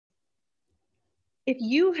If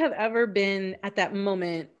you have ever been at that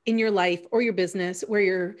moment in your life or your business where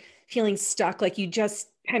you're feeling stuck, like you just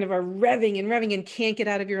kind of are revving and can't get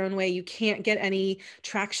out of your own way, you can't get any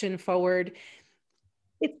traction forward,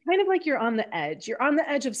 it's kind of like you're on the edge. You're on the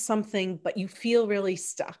edge of something, but you feel really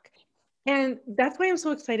stuck. And that's why I'm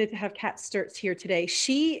so excited to have Kat Sturtz here today.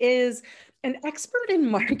 She is an expert in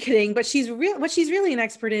marketing, but what she's really an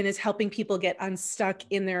expert in is helping people get unstuck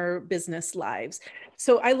in their business lives.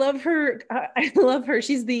 So I love her. I love her.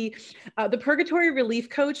 She's the purgatory relief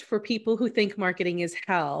coach for people who think marketing is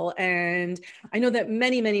hell. And I know that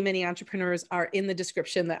many entrepreneurs are in the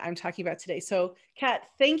description that I'm talking about today. So Kat,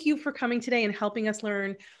 thank you for coming today and helping us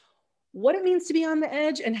learn what it means to be on the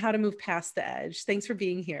edge and how to move past the edge. Thanks for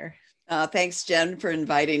being here. Thanks, Jen, for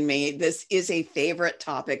inviting me. This is a favorite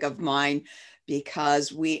topic of mine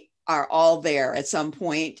because we are all there at some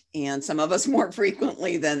point, and some of us more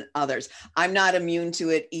frequently than others. I'm not immune to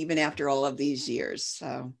it even after all of these years.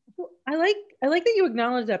 So I like that you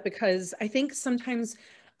acknowledge that, because I think sometimes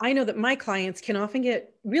I know that my clients can often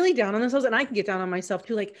get really down on themselves, and I can get down on myself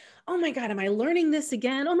too, like, oh my God, am I learning this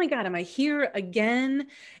again? Oh my God, am I here again?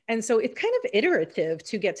 And so it's kind of iterative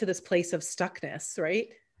to get to this place of stuckness, right?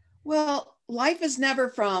 well, life is never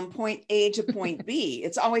from point A to point B.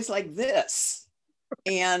 It's always like this.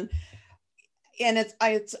 And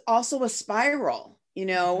it's also a spiral,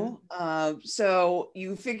 so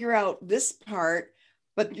you figure out this part,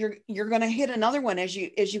 but you're going to hit another one as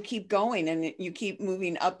you keep going and you keep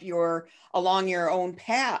moving along your own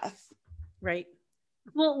path. Right.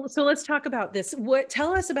 Well, so let's talk about this.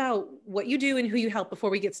 Tell us about what you do and who you help before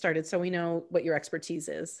we get started, so we know what your expertise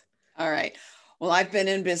is. All right. Well, I've been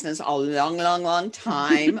in business a long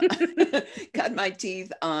time. Cut my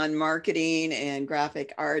teeth on marketing and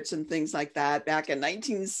graphic arts and things like that back in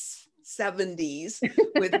 1970s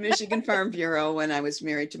with Michigan Farm Bureau when I was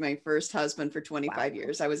married to my first husband for 25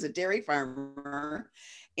 years. I was a dairy farmer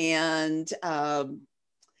and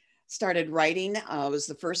started writing. I was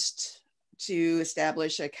the first to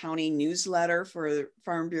establish a county newsletter for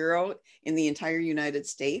Farm Bureau in the entire United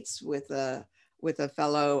States with a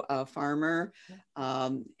fellow farmer.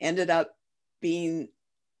 Ended up being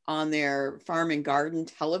on their farm and garden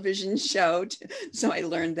television show. So I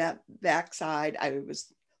learned that backside.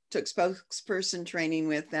 Took spokesperson training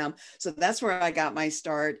with them. So that's where I got my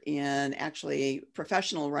start in actually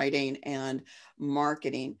professional writing and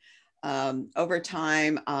marketing. Over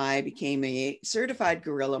time, I became a certified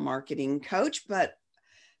guerrilla marketing coach, but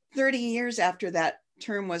 30 years after that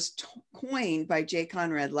term was coined by J.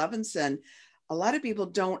 Conrad Levinson, a lot of people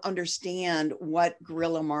don't understand what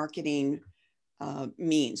guerrilla marketing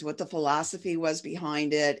means, what the philosophy was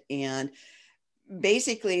behind it. And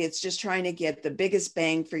basically, it's just trying to get the biggest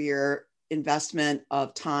bang for your investment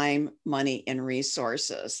of time, money, and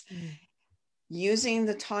resources. Using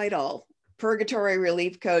the title Purgatory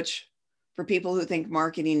Relief Coach for people who think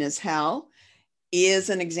marketing is hell is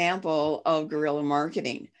an example of guerrilla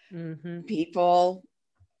marketing. People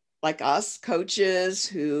like us, coaches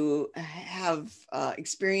who have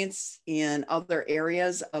experience in other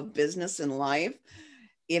areas of business and life,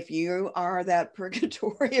 if you are that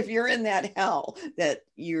purgatory, if you're in that hell that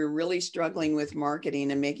you're really struggling with marketing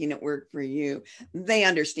and making it work for you, they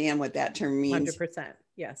understand what that term means. 100%.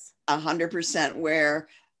 Yes. 100%, where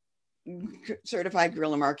certified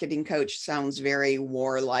guerrilla marketing coach sounds very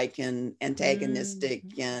warlike and antagonistic,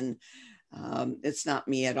 and it's not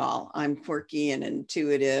me at all. I'm quirky and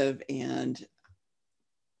intuitive and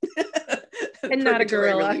not a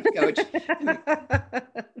guerrilla. Relief coach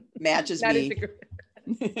matches me.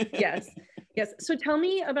 Yes. So tell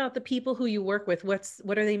me about the people who you work with.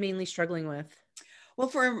 What are they mainly struggling with? Well,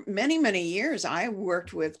 for many years, I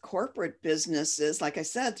worked with corporate businesses, like I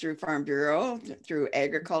said, through Farm Bureau, through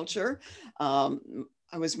agriculture. I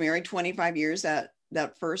was married 25 years that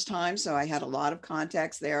first time, so I had a lot of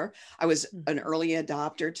contacts there. I was an early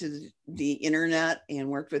adopter to the internet and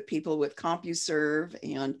worked with people with CompuServe.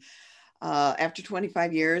 And after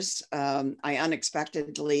 25 years, I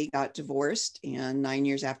unexpectedly got divorced. And 9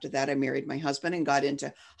 years after that, I married my husband and got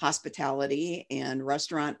into hospitality and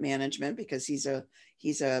restaurant management because he's a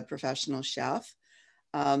professional chef.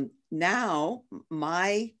 Now,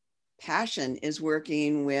 my passion is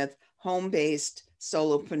working with home-based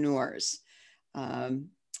solopreneurs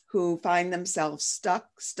who find themselves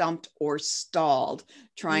stuck, stumped, or stalled,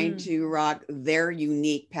 trying to rock their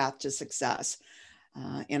unique path to success.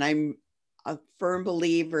 And I'm a firm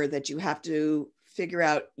believer that you have to figure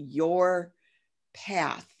out your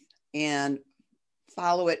path and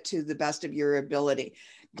follow it to the best of your ability.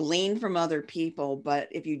 Glean from other people, but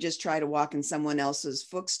if you just try to walk in someone else's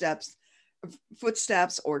footsteps,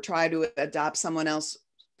 footsteps or try to adopt someone else's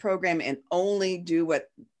program and only do what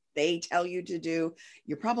they tell you to do,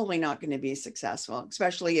 you're probably not going to be successful,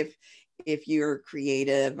 especially if you're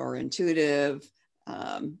creative or intuitive,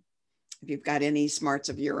 if you've got any smarts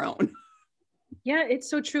of your own. Yeah, it's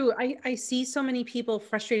so true. I see so many people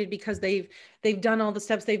frustrated because they've done all the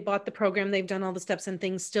steps, they've bought the program, they've done all the steps and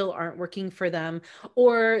things still aren't working for them.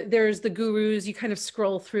 Or there's the gurus, you kind of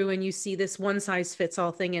scroll through and you see this one size fits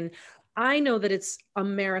all thing. And I know that it's a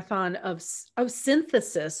marathon of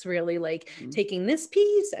synthesis, really, like taking this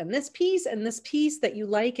piece and this piece and this piece that you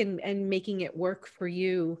like and making it work for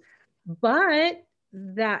you. But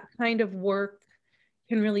that kind of work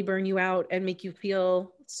can really burn you out and make you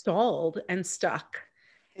feel stalled and stuck.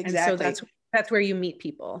 Exactly. And so that's where you meet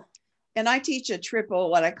people. And I teach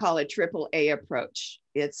what I call a triple A approach.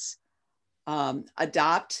 It's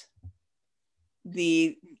adopt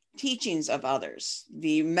the teachings of others,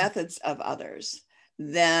 the methods of others,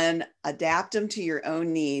 then adapt them to your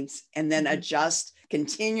own needs, and then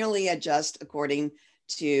continually adjust according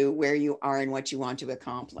to where you are and what you want to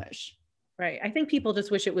accomplish. Right. I think people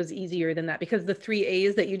just wish it was easier than that, because the 3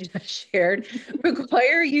 A's that you just shared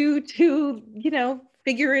require you to,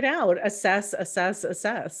 figure it out, assess.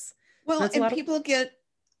 Well, and people get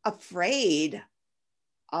afraid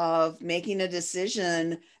of making a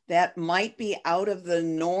decision that might be out of the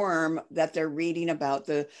norm that they're reading about,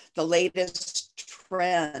 the latest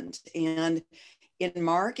trend. And in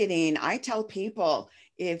marketing, I tell people,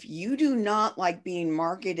 if you do not like being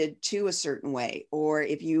marketed to a certain way, or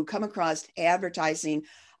if you come across advertising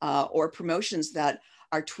or promotions that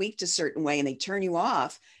are tweaked a certain way and they turn you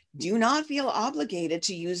off, do not feel obligated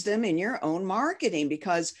to use them in your own marketing,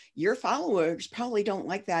 because your followers probably don't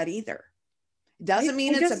like that either. It doesn't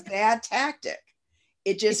mean it's a bad tactic.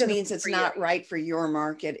 It just means it's not right for your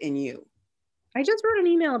market and you. I just wrote an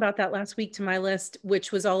email about that last week to my list,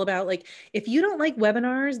 which was all about, like, if you don't like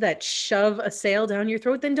webinars that shove a sale down your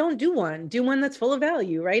throat, then don't do one. Do one that's full of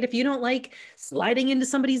value, right? If you don't like sliding into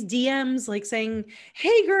somebody's DMs, like saying,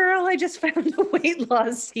 hey girl, I just found a weight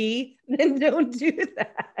loss tea, then don't do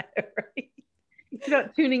that, right? It's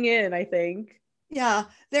about tuning in, I think. Yeah,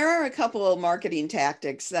 there are a couple of marketing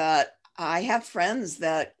tactics that I have friends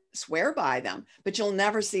that swear by them, but you'll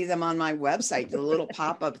never see them on my website. The little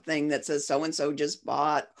pop-up thing that says so-and-so just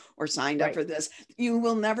bought or signed up for this. You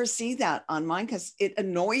will never see that on mine, because it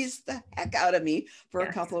annoys the heck out of me for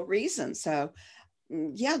a couple of reasons. So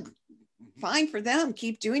yeah, fine for them.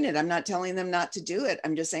 Keep doing it. I'm not telling them not to do it.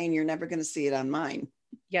 I'm just saying you're never going to see it on mine.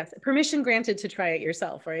 Yes. Permission granted to try it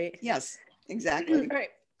yourself, right? Yes, exactly. All right.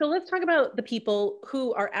 So let's talk about the people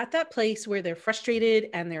who are at that place where they're frustrated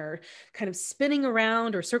and they're kind of spinning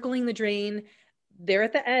around or circling the drain. They're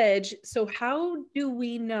at the edge. So how do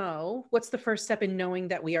we know? What's the first step in knowing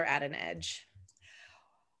that we are at an edge?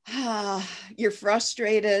 You're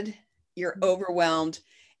frustrated, you're overwhelmed,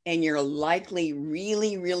 and you're likely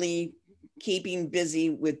really, really keeping busy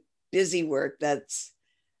with busy work that's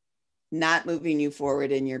not moving you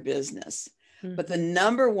forward in your business. But the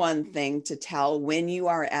number one thing to tell when you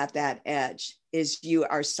are at that edge is you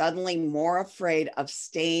are suddenly more afraid of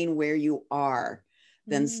staying where you are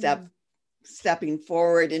than stepping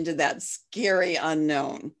forward into that scary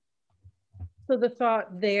unknown. So the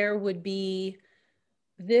thought there would be,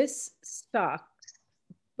 this sucks,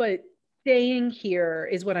 but staying here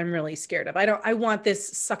is what I'm really scared of. I want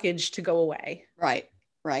this suckage to go away. Right.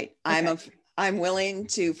 Okay. I'm willing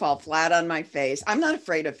to fall flat on my face. I'm not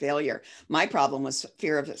afraid of failure. My problem was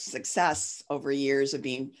fear of success over years of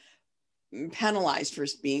being penalized for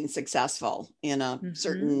being successful in a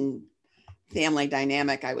certain family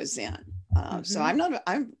dynamic I was in. So I'm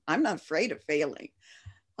not afraid of failing,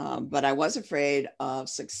 but I was afraid of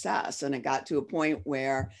success. And it got to a point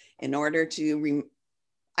where, in order to,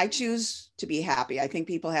 I choose to be happy. I think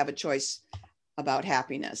people have a choice about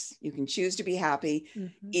happiness. You can choose to be happy,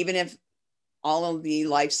 even if all of the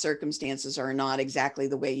life circumstances are not exactly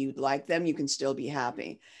the way you'd like them, you can still be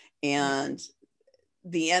happy. And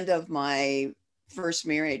the end of my first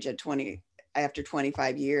marriage after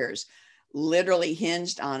 25 years, literally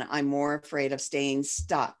hinged on, I'm more afraid of staying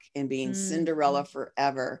stuck and being Cinderella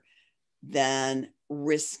forever than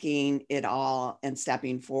risking it all and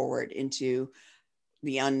stepping forward into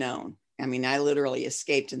the unknown. I mean, I literally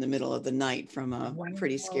escaped in the middle of the night from a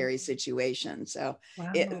pretty scary situation. So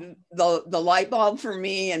the light bulb for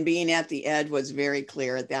me and being at the edge was very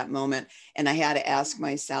clear at that moment. And I had to ask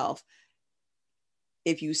myself,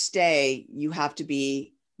 if you stay, you have to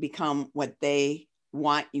become what they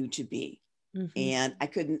want you to be. Mhm. And I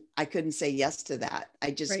couldn't say yes to that.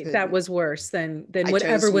 I just Right. That couldn't. was worse than I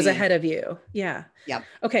whatever chose was me. ahead of you. Yeah. Yep.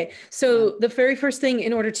 Okay. Yeah. So the very first thing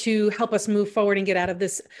in order to help us move forward and get out of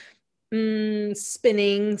this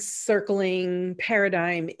spinning, circling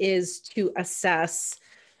paradigm is to assess,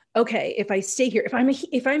 okay, if I stay here, if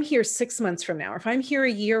I'm here 6 months from now, or if I'm here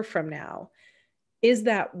a year from now, is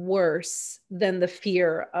that worse than the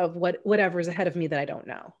fear of whatever's ahead of me that I don't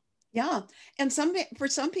know? Yeah. And for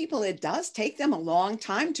some people, it does take them a long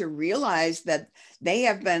time to realize that they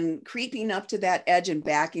have been creeping up to that edge and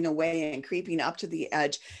backing away and creeping up to the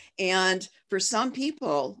edge. And for some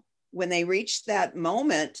people, when they reach that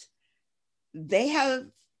moment, they have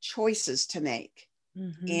choices to make.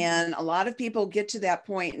 Mm-hmm. And a lot of people get to that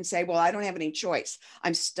point and say, well, I don't have any choice.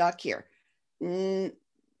 I'm stuck here. Mm,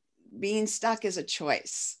 being stuck is a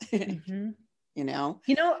choice, Mm-hmm. you know?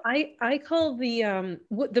 I call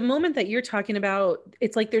the moment that you're talking about,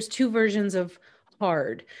 it's like there's two versions of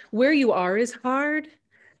hard. Where you are is hard,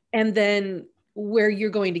 and then where you're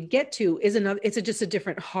going to get to is another, just a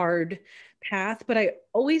different hard path. But I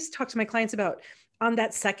always talk to my clients about, on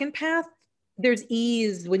that second path, there's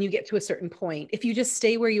ease when you get to a certain point. If you just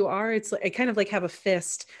stay where you are, it's like, I kind of like have a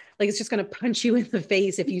fist, like it's just going to punch you in the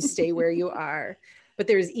face if you stay where you are. But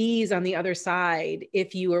there's ease on the other side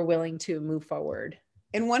if you are willing to move forward.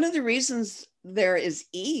 And one of the reasons there is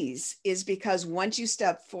ease is because once you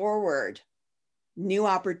step forward, new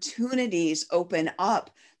opportunities open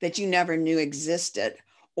up that you never knew existed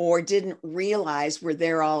or didn't realize were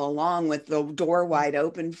there all along with the door wide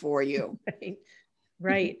open for you. Right.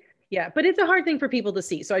 Right. Yeah. But it's a hard thing for people to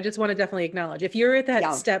see. So I just want to definitely acknowledge, if you're at that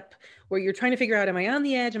Yeah, step where you're trying to figure out, am I on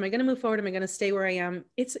the edge? Am I going to move forward? Am I going to stay where I am?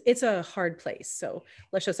 It's a hard place. So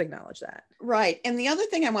let's just acknowledge that. right. And the other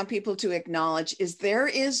thing I want people to acknowledge is there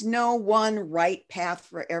is no one right path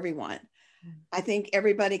for everyone. I think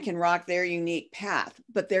everybody can rock their unique path,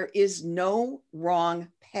 but there is no wrong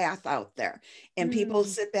path out there. And people Mm,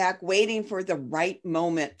 sit back waiting for the right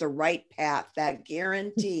moment, the right path, that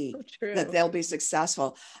guarantee so that true. they'll be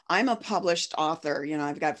successful. I'm a published author. You know,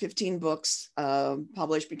 I've got 15 books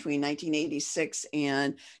published between 1986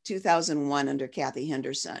 and 2001 under Kathy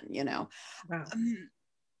Henderson. You know, Wow.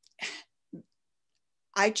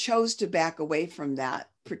 I chose to back away from that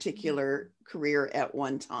particular career at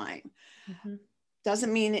one time. Mm-hmm.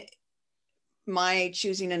 Doesn't mean my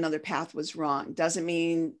choosing another path was wrong. Doesn't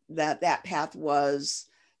mean that that path was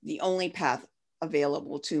the only path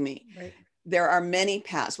available to me. Right. There are many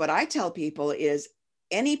paths. What I tell people is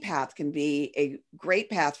any path can be a great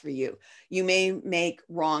path for you. You may make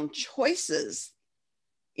wrong choices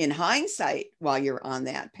in hindsight while you're on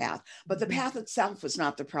that path, but the path itself was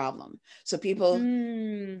not the problem. So people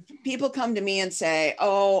come to me and say,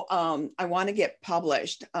 oh, I want to get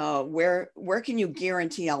published. Where can you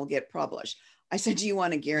guarantee I'll get published? I said, do you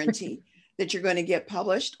want to guarantee that you're going to get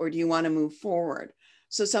published, or do you want to move forward?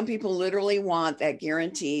 So some people literally want that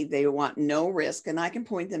guarantee. They want no risk, and I can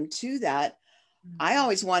point them to that. I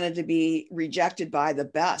always wanted to be rejected by the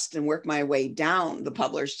best and work my way down the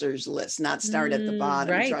publishers list, not start at the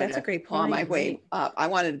bottom and Right. try That's a to great claw my point. way Right. up. I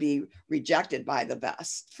wanted to be rejected by the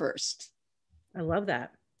best first. I love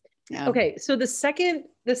that. Yeah. Okay. So the second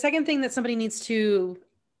thing that somebody needs to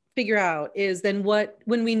figure out is then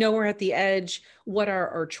when we know we're at the edge, what are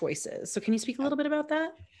our choices? So can you speak a little bit about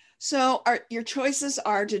that? So your choices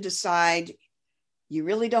are to decide you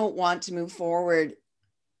really don't want to move forward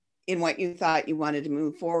in what you thought you wanted to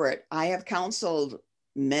move forward. I have counseled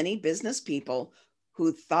many business people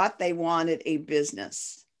who thought they wanted a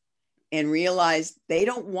business and realized they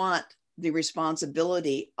don't want the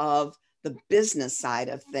responsibility of the business side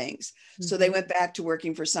of things. So they went back to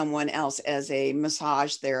working for someone else as a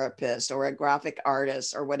massage therapist or a graphic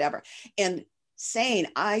artist or whatever. And saying,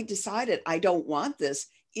 I decided I don't want this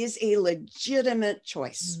is a legitimate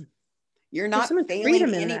choice. You're There's so not much failing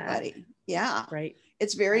freedom in that. anybody. Yeah, Right.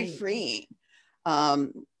 it's very Right. freeing.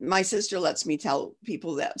 My sister lets me tell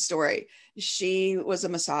people that story. She was a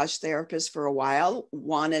massage therapist for a while,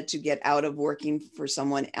 wanted to get out of working for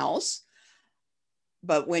someone else.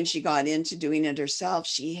 But when she got into doing it herself,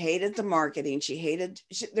 she hated the marketing.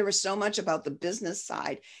 There was so much about the business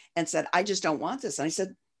side, and said, I just don't want this. And I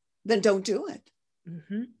said, then don't do it.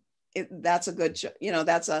 Mm-hmm. That's a good,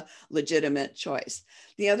 that's a legitimate choice.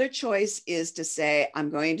 The other choice is to say, I'm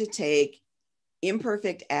going to take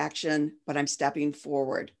imperfect action, but I'm stepping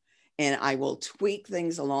forward, and I will tweak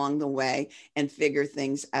things along the way and figure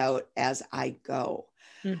things out as I go.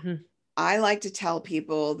 Mm-hmm. I like to tell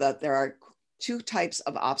people that there are two types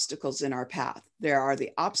of obstacles in our path. There are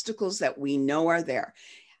the obstacles that we know are there.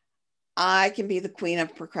 I can be the queen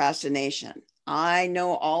of procrastination. I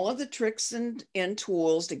know all of the tricks and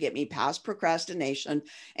tools to get me past procrastination,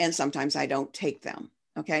 and sometimes I don't take them.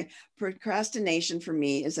 Okay. Procrastination for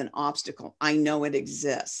me is an obstacle. I know it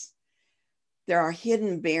exists. There are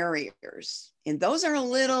hidden barriers, and those are a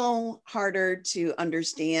little harder to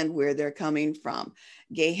understand where they're coming from.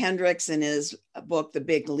 Gay Hendricks, in his book, The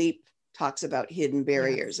Big Leap, talks about hidden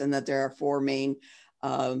barriers, and that there are four main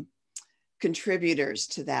contributors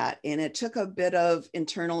to that. And it took a bit of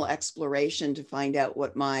internal exploration to find out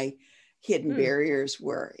what my hidden barriers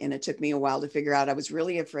were. And it took me a while to figure out I was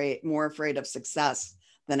really more afraid of success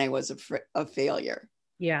than I was of failure.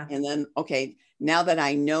 Yeah. And then, okay, now that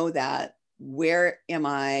I know that, where am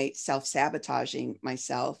I self-sabotaging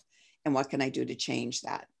myself, and what can I do to change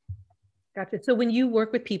that? Gotcha. So when you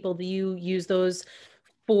work with people, do you use those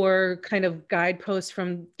for kind of guideposts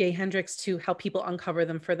from Gay Hendricks to help people uncover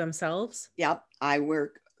them for themselves? Yep.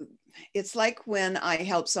 It's like when I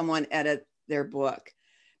help someone edit their book.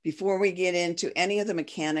 Before we get into any of the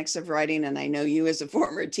mechanics of writing, and I know you as a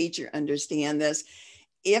former teacher understand this,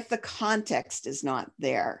 if the context is not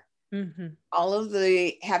there, having all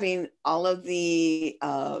of the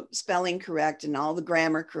spelling correct and all the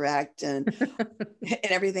grammar correct and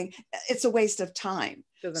everything, it's a waste of time.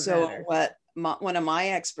 So one of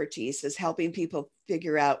my expertise is helping people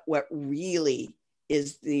figure out what really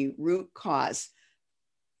is the root cause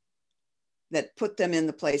that put them in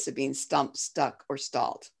the place of being stumped, stuck, or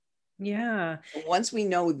stalled. Yeah. Once we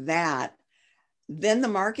know that, then the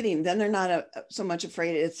marketing, then they're not so much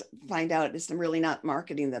afraid. It's really not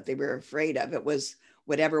marketing that they were afraid of. It was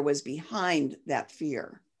whatever was behind that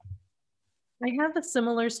fear. I have a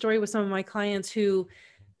similar story with some of my clients who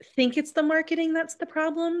think it's the marketing that's the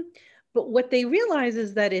problem. But what they realize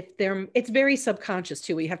is that it's very subconscious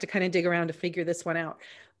too. We have to kind of dig around to figure this one out.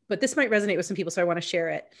 But this might resonate with some people, so I want to share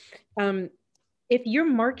it. If your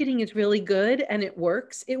marketing is really good and it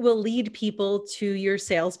works, it will lead people to your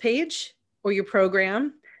sales page or your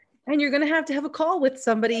program. And you're going to have a call with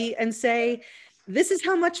somebody and say, this is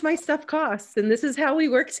how much my stuff costs, and this is how we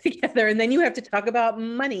work together. And then you have to talk about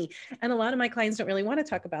money. And a lot of my clients don't really want to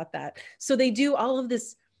talk about that. So they do all of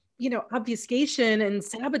this, obfuscation and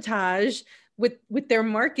sabotage with their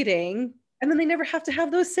marketing. And then they never have to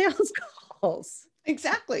have those sales calls.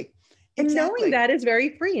 Exactly. And knowing that is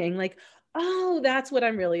very freeing. Like, oh, that's what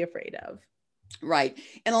I'm really afraid of. Right.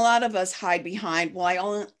 And a lot of us hide behind, well, I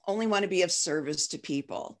only want to be of service to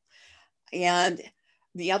people. And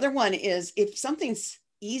the other one is, if something's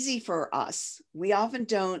easy for us, we often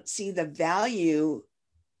don't see the value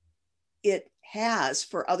it has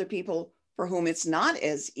for other people for whom it's not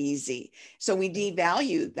as easy. So we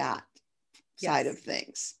devalue that side of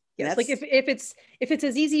things. Yes. Like if it's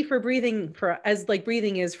as easy for breathing as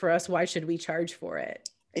breathing is for us, why should we charge for it?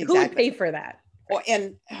 Exactly. Who would pay for that? Well,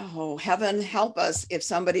 and heaven help us if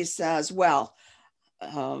somebody says, well,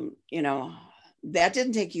 that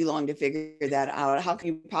didn't take you long to figure that out. How can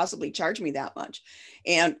you possibly charge me that much?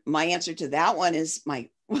 And my answer to that one is my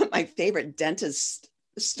favorite dentist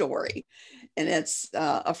story. And it's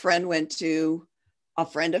a friend went to a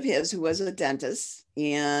friend of his who was a dentist,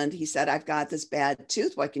 and he said, I've got this bad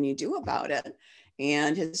tooth. What can you do about it?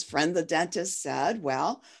 And his friend, the dentist, said,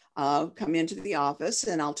 well, come into the office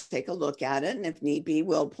and I'll take a look at it. And if need be,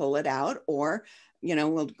 we'll pull it out, or,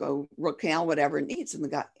 we'll go root canal, whatever it needs. And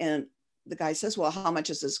the guy says, well, how much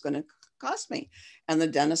is this going to cost me? And the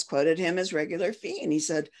dentist quoted him his regular fee. And he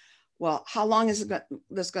said, well, how long is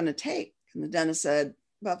this going to take? And the dentist said,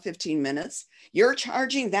 about 15 minutes. You're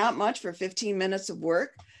charging that much for 15 minutes of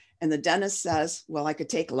work? And the dentist says, well, I could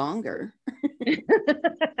take longer.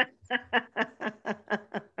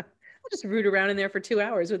 Just root around in there for 2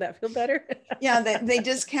 hours. Would that feel better? Yeah, they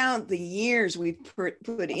discount the years we've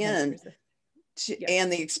put in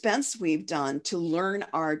and the expense we've done to learn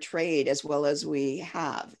our trade as well as we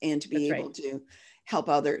have, and to be able to help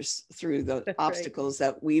others through the obstacles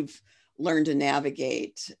that we've learned to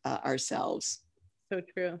navigate ourselves. So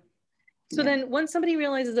true. So then once somebody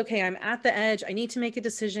realizes, okay, I'm at the edge, I need to make a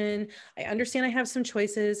decision, I understand I have some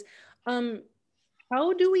choices.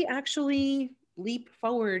 How do we actually leap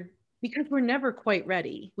forward? Because we're never quite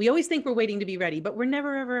ready. We always think we're waiting to be ready, but we're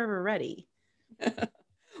never, ever, ever ready.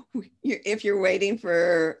 If you're waiting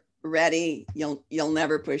for ready, you'll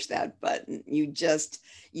never push that button.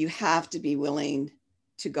 You have to be willing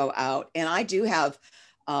to go out. And I do have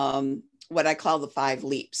what I call the 5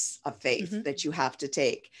 leaps of faith that you have to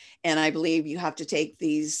take. And I believe you have to take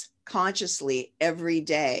these consciously every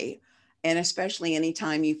day. And especially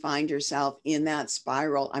anytime you find yourself in that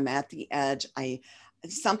spiral, I'm at the edge,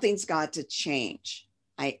 something's got to change.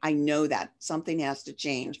 I know that something has to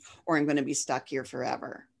change, or I'm going to be stuck here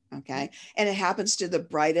forever. Okay. And it happens to the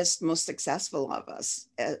brightest, most successful of us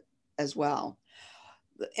as well.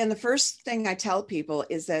 And the first thing I tell people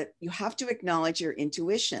is that you have to acknowledge your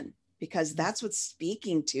intuition, because that's what's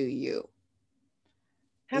speaking to you.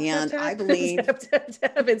 Tap, tap, And tap. I believe Tap, tap,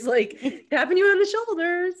 tap. It's like tapping you on the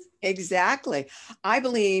shoulders. exactly. I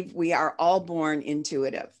believe we are all born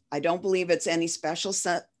intuitive. I don't believe it's any special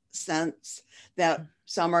sense that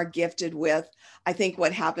some are gifted with. I think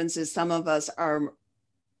what happens is some of us are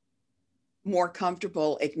more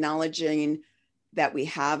comfortable acknowledging that we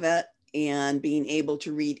have it and being able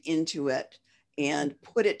to read into it and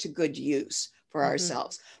put it to good use for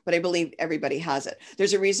ourselves. But I believe everybody has it.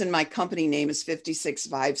 There's a reason my company name is 56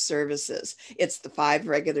 Vive Services. It's the 5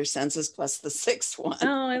 regular senses plus the 6th one.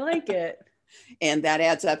 Oh, I like it. And that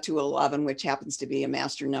adds up to 11, which happens to be a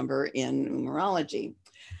master number in numerology.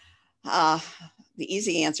 The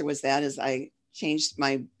easy answer was that is I changed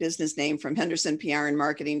my business name from Henderson PR and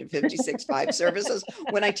Marketing to 56 Vive Services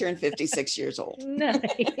when I turned 56 years old. Nice.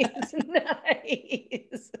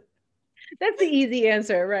 Nice. That's the easy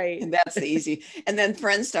answer, right? And that's the easy. And then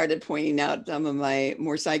friends started pointing out, some of my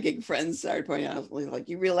more psychic friends started pointing out, like,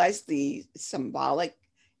 you realize the symbolic?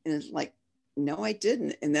 And it's like, no, I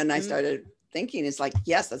didn't. And then I started thinking, it's like,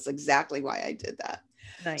 yes, that's exactly why I did that.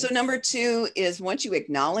 Nice. So number 2 is, once you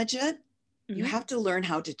acknowledge it, you have to learn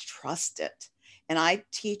how to trust it. And I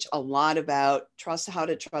teach a lot about how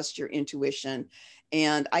to trust your intuition.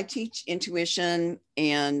 And I teach intuition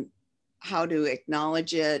and how to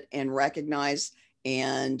acknowledge it and recognize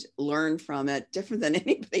and learn from it, different than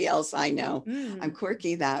anybody else I know. I'm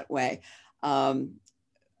quirky that way.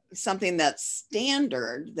 Something that's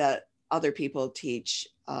standard that other people teach,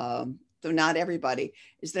 though not everybody,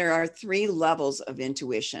 is there are 3 levels of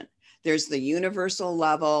intuition. There's the universal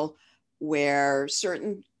level, where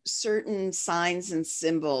certain signs and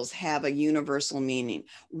symbols have a universal meaning.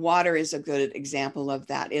 Water is a good example of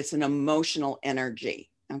that. It's an emotional energy.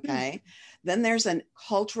 Okay. Then there's a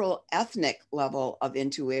cultural ethnic level of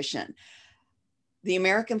intuition. The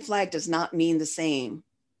American flag does not mean the same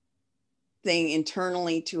thing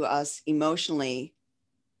internally to us emotionally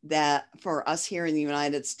that for us here in the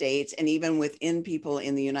United States, and even within people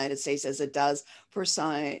in the United States, as it does for,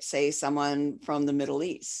 say, someone from the Middle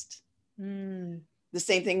East. The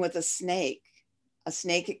same thing with a snake. A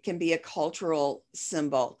snake, it can be a cultural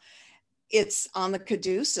symbol. It's on the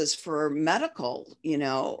caduceus for medical,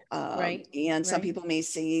 right. And some people may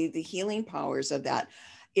see the healing powers of that.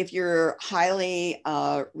 If you're highly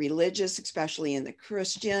religious, especially in the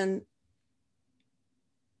Christian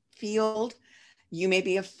field, you may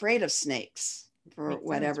be afraid of snakes for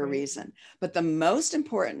whatever reason. But the most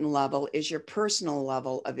important level is your personal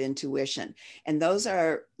level of intuition. And those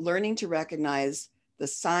are learning to recognize the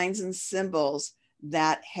signs and symbols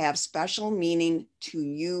that have special meaning to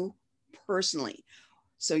you personally.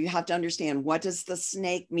 So you have to understand, what does the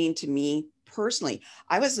snake mean to me personally?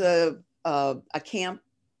 I was a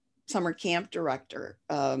summer camp director,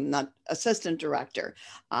 not assistant director.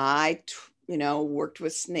 I, worked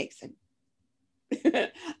with snakes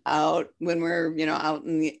out when we're, out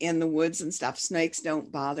in the woods and stuff. Snakes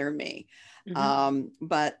don't bother me.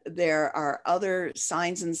 But there are other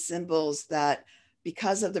signs and symbols that,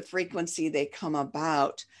 because of the frequency they come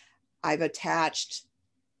about, I've attached,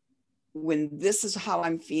 when this is how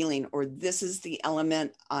I'm feeling, or this is the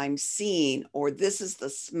element I'm seeing, or this is the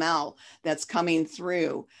smell that's coming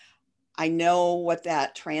through, I know what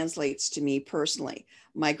that translates to me personally.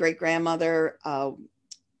 My great-grandmother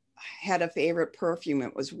had a favorite perfume.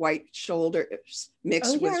 It was white shoulders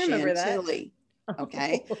mixed with chantilly.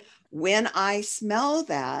 Okay. When I smell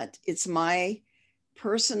that, it's my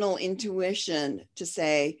personal intuition to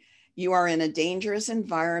say, you are in a dangerous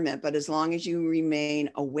environment, but as long as you remain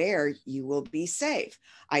aware, you will be safe.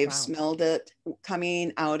 I have smelled it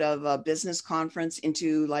coming out of a business conference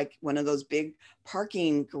into like one of those big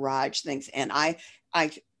parking garage things. And I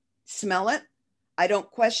smell it. I don't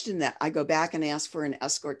question that. I go back and ask for an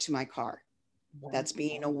escort to my car. That's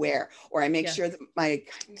being aware. Or I make sure that my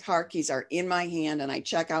car keys are in my hand and I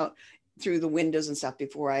check out through the windows and stuff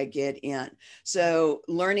before I get in. So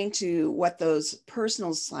learning to what those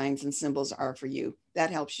personal signs and symbols are for you,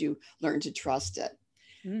 that helps you learn to trust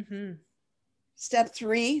it. Step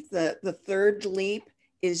 3, the third leap,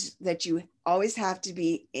 is that you always have to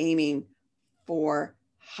be aiming for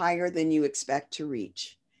higher than you expect to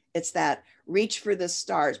reach. It's that reach for the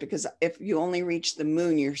stars, because if you only reach the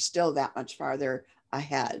moon, you're still that much farther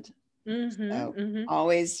ahead.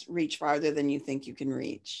 Always reach farther than you think you can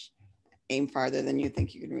reach. Aim farther than you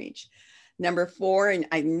think you can reach. Number 4, and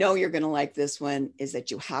I know you're going to like this one, is that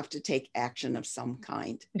you have to take action of some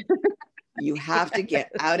kind. You have to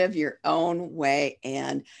get out of your own way.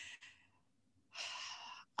 And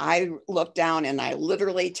I look down and I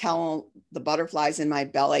literally tell the butterflies in my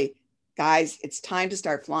belly, guys, it's time to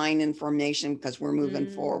start flying in formation because we're moving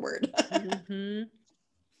forward. Mm-hmm.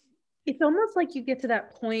 It's almost like you get to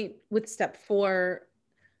that point with step 4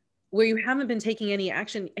 where you haven't been taking any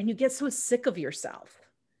action and you get so sick of yourself.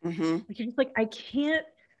 Mm-hmm. Like you're just like, I can't,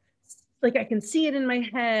 like I can see it in my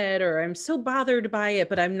head, or I'm so bothered by it,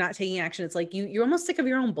 but I'm not taking action. It's like you're almost sick of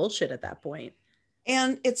your own bullshit at that point.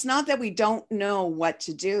 And it's not that we don't know what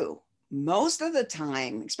to do. Most of the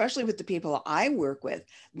time, especially with the people I work with,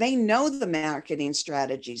 they know the marketing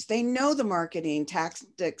strategies. They know the marketing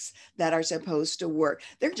tactics that are supposed to work.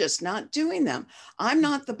 They're just not doing them. I'm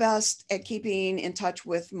not the best at keeping in touch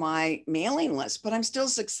with my mailing list, but I'm still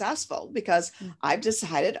successful because I've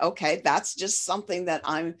decided, okay, that's just something that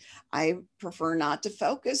I prefer not to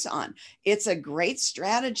focus on. It's a great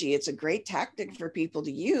strategy. It's a great tactic for people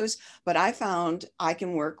to use, but I found I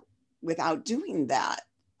can work without doing that.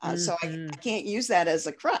 So I can't use that as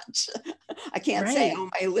a crutch. I can't say, oh,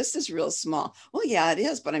 my list is real small. Well, yeah, it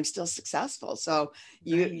is, but I'm still successful. So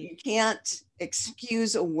you can't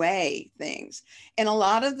excuse away things. And a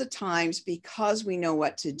lot of the times, because we know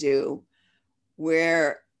what to do,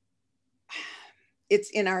 where it's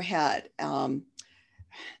in our head. In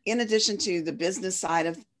addition to the business side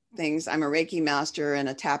of things, I'm a Reiki master and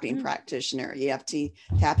a tapping practitioner, EFT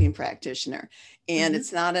tapping practitioner. And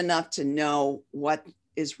it's not enough to know what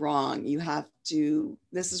is wrong. You have to,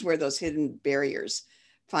 this is where those hidden barriers,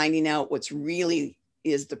 finding out what's really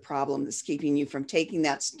is the problem that's keeping you from taking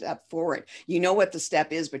that step forward. You know what the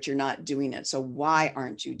step is, but you're not doing it. So why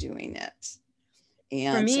aren't you doing it?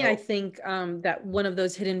 And for me, I think that one of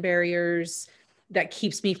those hidden barriers that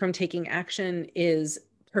keeps me from taking action is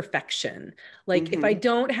perfection. Like if I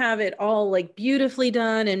don't have it all like beautifully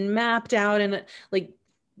done and mapped out, and like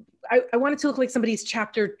I want it to look like somebody's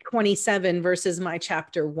chapter 27 versus my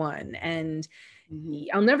chapter 1. And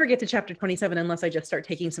I'll never get to chapter 27 unless I just start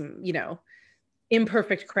taking some,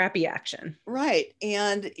 imperfect, crappy action. Right.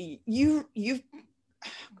 And you've,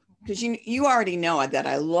 because you already know that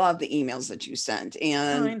I love the emails that you sent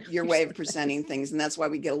and your way of presenting things. And that's why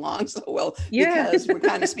we get along so well, because we're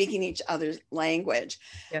kind of speaking each other's language.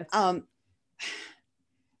 Yes.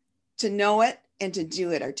 To know it and to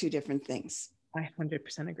do it are two different things. I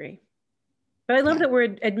 100% agree. But I love that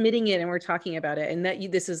we're admitting it and we're talking about it, and that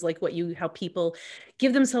this is like what you help people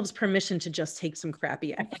give themselves permission to just take some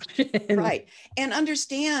crappy action. Right. And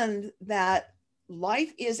understand that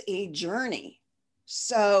life is a journey.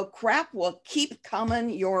 So crap will keep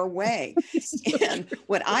coming your way. And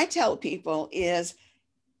what I tell people is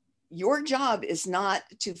your job is not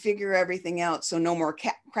to figure everything out so no more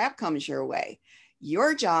crap comes your way.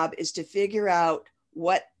 Your job is to figure out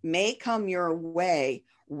what may come your way,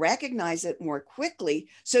 recognize it more quickly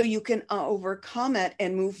so you can overcome it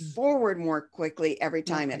and move forward more quickly every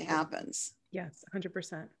time it happens. Yes,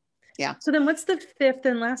 100%. Yeah. So then what's the 5th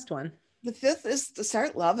and last one? The 5th is to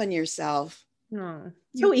start loving yourself. Oh,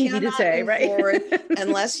 so easy to say, right?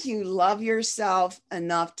 Unless you love yourself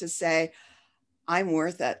enough to say, I'm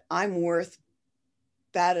worth it. I'm worth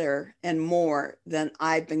better and more than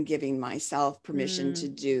I've been giving myself permission to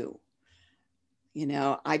do.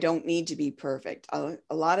 I don't need to be perfect. A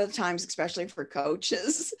lot of times, especially for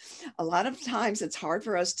coaches, a lot of times it's hard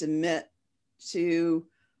for us to admit to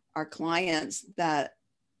our clients that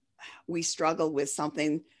we struggle with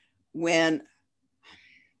something when,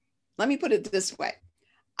 let me put it this way,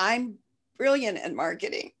 I'm brilliant at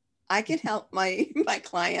marketing. I can help my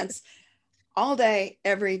clients all day,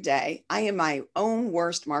 every day. I am my own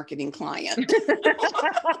worst marketing client.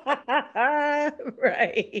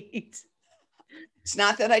 Right. It's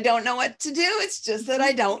not that I don't know what to do. It's just that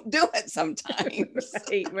I don't do it sometimes.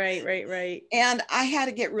 Right. And I had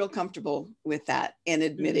to get real comfortable with that and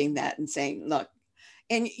admitting that and saying, look,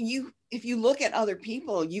 and if you look at other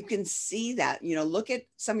people, you can see that, look at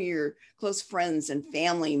some of your close friends and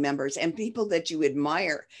family members and people that you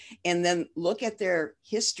admire, and then look at their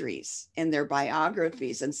histories and their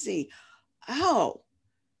biographies and see, oh,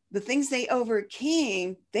 the things they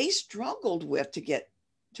overcame, they struggled with to get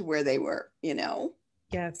to where they were,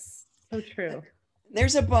 Yes, so true.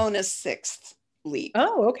 There's a bonus 6th leap.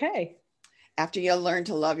 Oh, okay. After you learn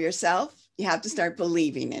to love yourself, you have to start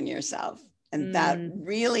believing in yourself. And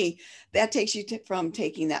that takes you from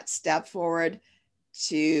taking that step forward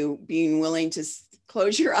to being willing to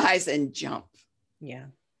close your eyes and jump. Yeah.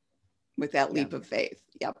 With that leap of faith.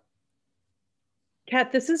 Yep.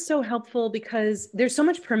 Kat, this is so helpful because there's so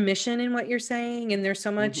much permission in what you're saying, and there's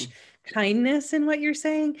so much kindness in what you're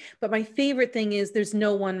saying. But my favorite thing is there's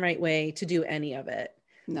no one right way to do any of it.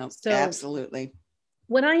 No, So absolutely.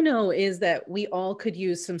 what I know is that we all could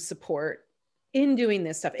use some support in doing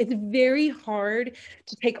this stuff. It's very hard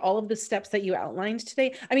to take all of the steps that you outlined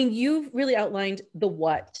today. I mean, you've really outlined the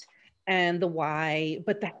what and the why,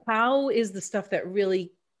 but the how is the stuff that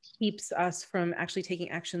really keeps us from actually taking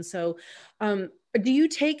action. So, do you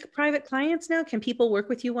take private clients now? Can people work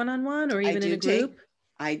with you one-on-one or even in a group?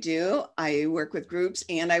 I do. I work with groups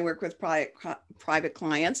and I work with private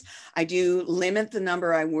clients. I do limit the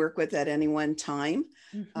number I work with at any one time.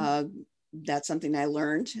 Mm-hmm. That's something I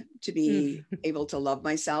learned to be able to love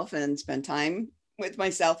myself and spend time with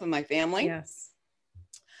myself and my family. Yes.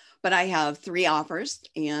 But I have 3 offers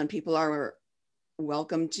and people are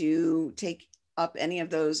welcome to take up any of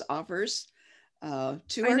those offers. I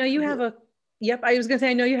know you have a, yep. I was going to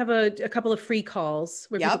say, I know you have a couple of free calls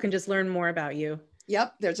where people can just learn more about you.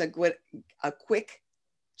 Yep. There's a quick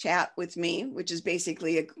chat with me, which is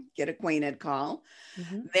basically a get acquainted call.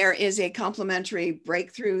 Mm-hmm. There is a complimentary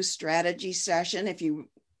breakthrough strategy session. If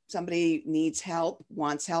somebody needs help,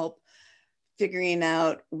 wants help figuring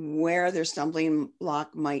out where their stumbling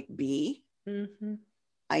block might be. Mm-hmm.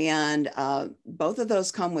 And both of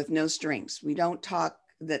those come with no strings. We don't talk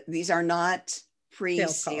that these are not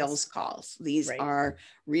pre-sales calls. These are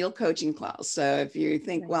real coaching calls. So if you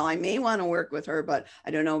think, well, I may want to work with her, but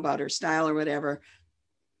I don't know about her style or whatever,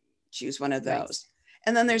 choose one of those.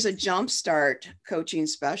 And then there's a jumpstart coaching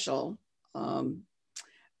special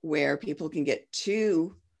where people can get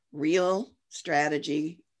 2 real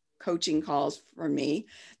strategy coaching calls from me.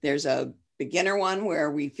 There's a beginner one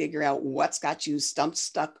where we figure out what's got you stumped,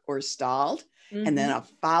 stuck, or stalled. Mm-hmm. And then a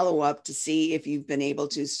follow-up to see if you've been able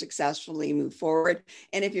to successfully move forward.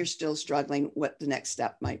 And if you're still struggling, what the next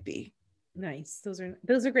step might be. Nice. Those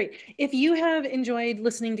are great. If you have enjoyed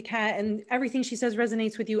listening to Kat and everything she says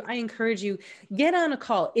resonates with you, I encourage you, get on a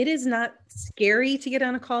call. It is not scary to get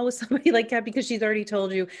on a call with somebody like Kat because she's already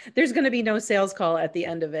told you there's going to be no sales call at the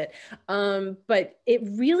end of it. But it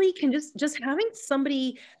really can just having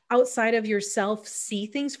somebody outside of yourself see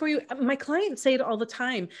things for you. My clients say it all the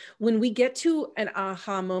time. When we get to an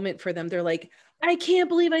aha moment for them, they're like, I can't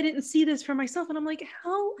believe I didn't see this for myself. And I'm like,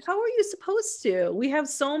 how are you supposed to? We have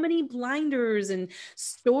so many blinders and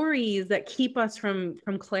stories that keep us from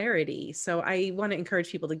clarity. So I want to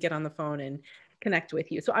encourage people to get on the phone and connect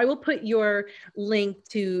with you. So I will put your link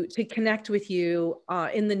to connect with you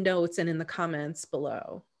in the notes and in the comments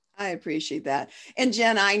below. I appreciate that. And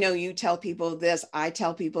Jen, I know you tell people this, I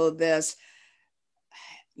tell people this.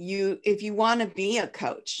 If you want to be a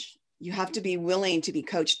coach, you have to be willing to be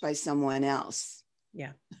coached by someone else.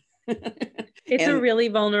 Yeah. It's a really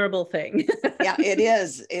vulnerable thing. Yeah, it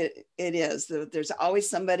is. It is. There's always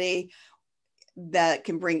somebody that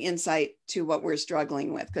can bring insight to what we're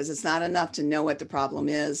struggling with, because it's not enough to know what the problem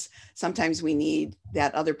is. Sometimes we need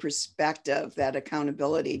that other perspective, that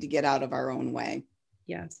accountability to get out of our own way.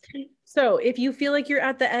 Yes. So if you feel like you're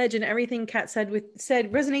at the edge and everything Kat said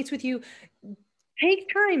resonates with you,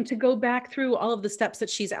 take time to go back through all of the steps that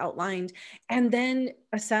she's outlined and then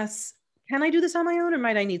assess, can I do this on my own or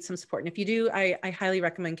might I need some support? And if you do, I highly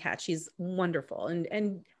recommend Kat. She's wonderful and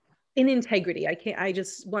in integrity. I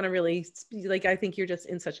just want to really, I think you're just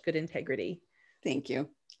in such good integrity. Thank you.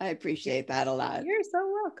 I appreciate that a lot. You're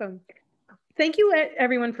so welcome. Thank you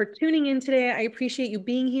everyone for tuning in today. I appreciate you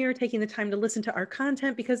being here, taking the time to listen to our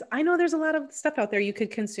content, because I know there's a lot of stuff out there you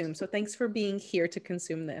could consume. So thanks for being here to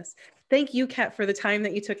consume this. Thank you, Kat, for the time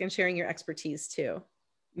that you took and sharing your expertise too.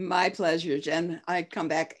 My pleasure, Jen. I'd come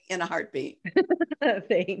back in a heartbeat.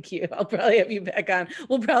 Thank you. I'll probably have you back on.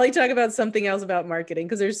 We'll probably talk about something else about marketing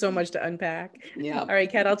because there's so much to unpack. Yeah. All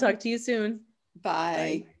right, Kat, I'll talk to you soon.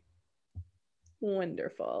 Bye.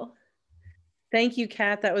 Wonderful. Thank you,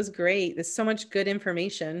 Kat. That was great. There's so much good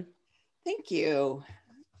information. Thank you.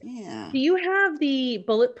 Yeah. Do you have the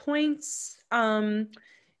bullet points that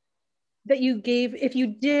you gave? If you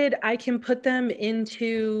did, I can put them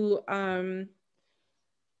into,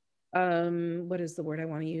 what is the word I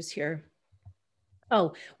want to use here?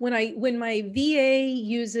 Oh, when my VA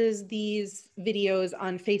uses these videos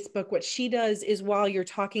on Facebook, what she does is while you're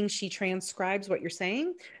talking, she transcribes what you're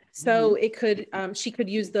saying. So it could, she could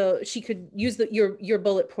use your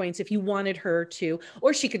bullet points if you wanted her to,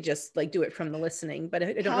 or she could just do it from the listening. But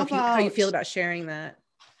I don't know how you feel about sharing that.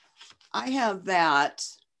 I have that.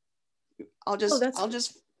 I'll just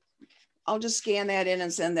scan that in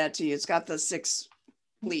and send that to you. It's got the 6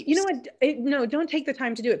 leaps. You know what? No, don't take the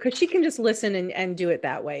time to do it because she can just listen and do it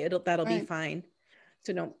that way. That'll be fine.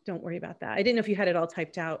 So don't worry about that. I didn't know if you had it all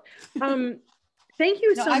typed out. Thank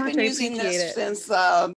you so much. I've been using this since